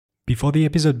Before the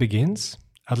episode begins,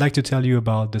 I'd like to tell you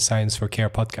about the Science for Care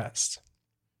podcast.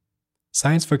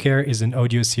 Science for Care is an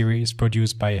audio series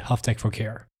produced by Health Tech for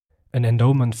Care, an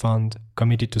endowment fund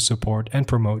committed to support and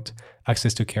promote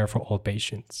access to care for all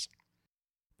patients.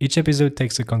 Each episode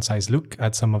takes a concise look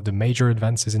at some of the major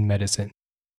advances in medicine: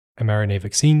 mRNA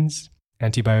vaccines,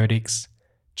 antibiotics,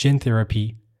 gene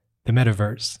therapy, the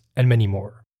metaverse, and many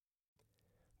more.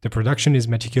 The production is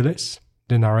meticulous,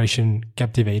 the narration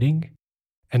captivating,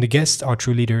 and the guests are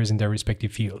true leaders in their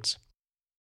respective fields.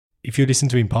 If you listen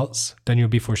to Impulse, then you'll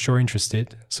be for sure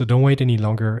interested, so don't wait any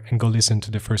longer and go listen to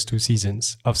the first 2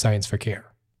 seasons of Science for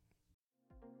Care.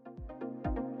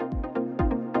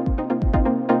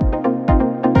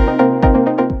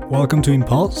 Welcome to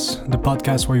Impulse, the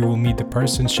podcast where you will meet the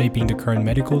person shaping the current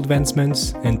medical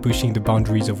advancements and pushing the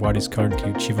boundaries of what is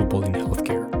currently achievable in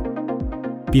healthcare.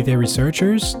 Be they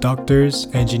researchers, doctors,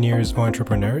 engineers, or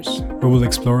entrepreneurs, we will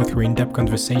explore through in-depth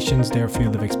conversations their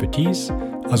field of expertise,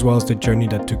 as well as the journey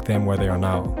that took them where they are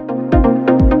now.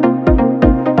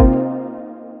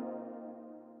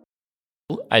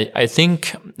 I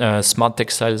think smart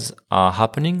textiles are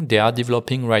happening. They are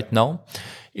developing right now.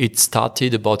 It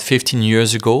started about 15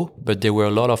 years ago, but there were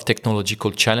a lot of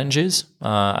technological challenges.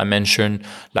 I mentioned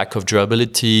lack of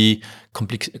durability,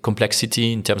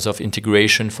 complexity in terms of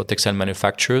integration for textile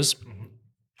manufacturers.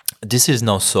 This is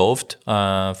now solved.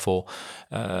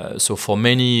 So for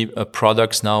many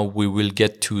products now, we will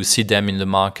get to see them in the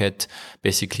market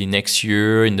basically next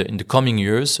year. In the coming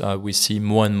years, we see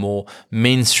more and more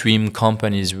mainstream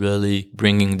companies really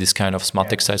bringing this kind of smart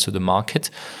textiles to the market.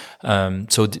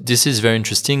 So this is very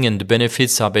interesting, and the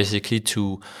benefits are basically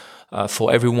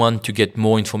for everyone to get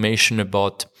more information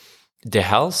about their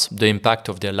health, the impact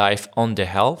of their life on their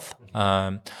health,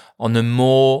 on a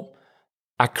more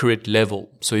accurate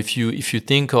level. So if you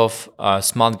think of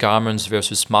smart garments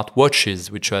versus smart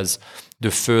watches, which was the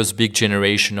first big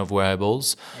generation of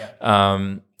wearables,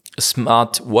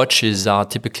 smart watches are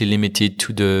typically limited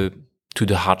to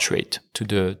the heart rate,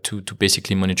 to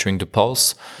basically monitoring the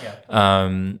pulse.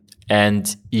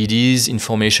 And it is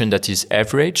information that is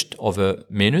averaged over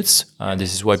minutes.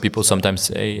 This is why people sometimes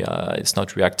say it's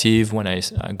not reactive. When I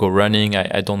go running,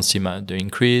 I don't see the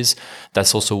increase.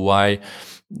 That's also why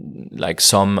like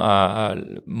some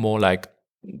more like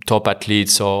top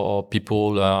athletes or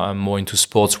people more into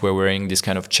sports were wearing this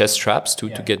kind of chest straps to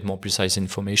get more precise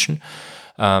information.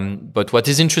 But what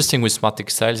is interesting with smart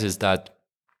textiles is that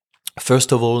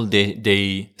first of all,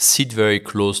 they sit very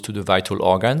close to the vital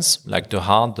organs, like the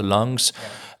heart, the lungs.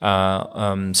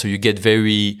 So you get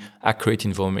very accurate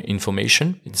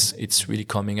information. It's really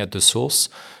coming at the source.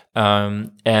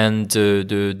 And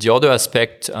the other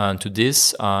aspect to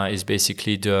this is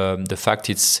basically the fact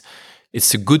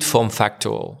it's a good form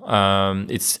factor.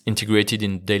 It's integrated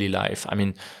in daily life. I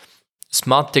mean,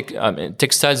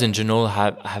 textiles in general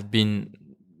have been,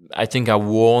 I think, are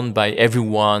worn by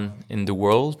everyone in the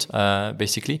world,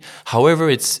 basically. However,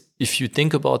 if you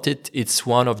think about it, it's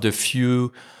one of the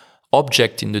few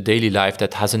objects in the daily life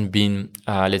that hasn't been,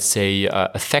 let's say,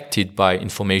 affected by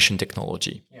information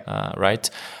technology, right?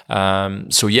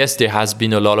 So yes, there has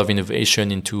been a lot of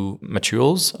innovation into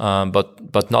materials,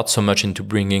 but not so much into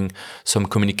bringing some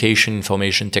communication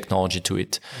information technology to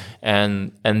it.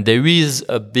 And there is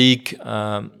a big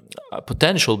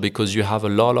potential because you have a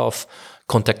lot of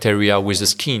contact area with the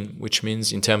skin, which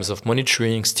means in terms of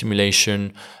monitoring,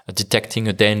 stimulation, detecting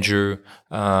a danger,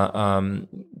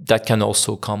 that can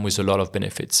also come with a lot of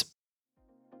benefits.